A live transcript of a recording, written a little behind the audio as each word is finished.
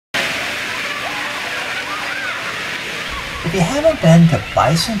If you haven't been to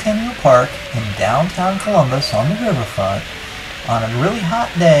Bicentennial Park in downtown Columbus on the riverfront, on a really hot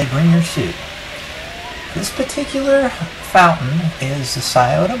day, bring your suit. This particular fountain is the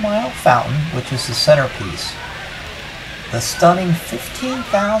Scioto Fountain, which is the centerpiece. The stunning 15,000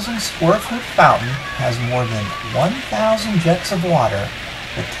 square foot fountain has more than 1,000 jets of water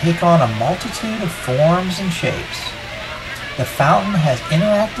that take on a multitude of forms and shapes. The fountain has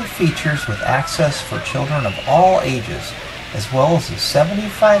interactive features with access for children of all ages, as well as a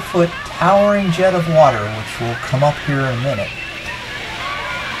 75-foot towering jet of water, which will come up here in a minute.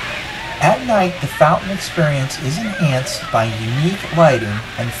 At night, the fountain experience is enhanced by unique lighting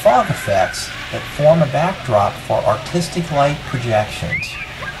and fog effects that form a backdrop for artistic light projections.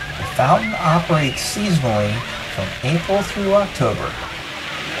 The fountain operates seasonally from April through October.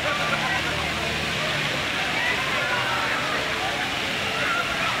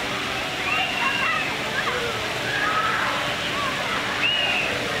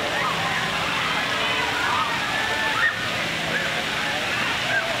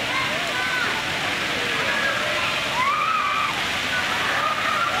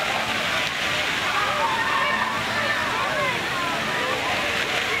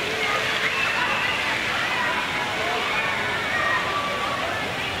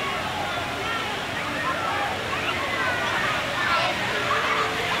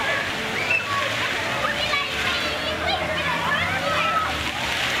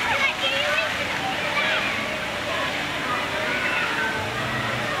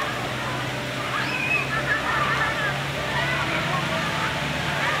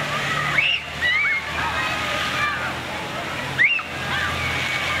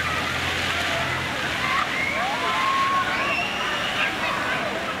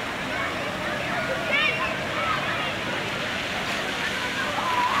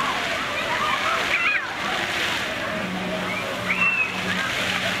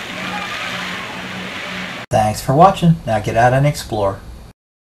 Thanks for watching. Now get out and explore.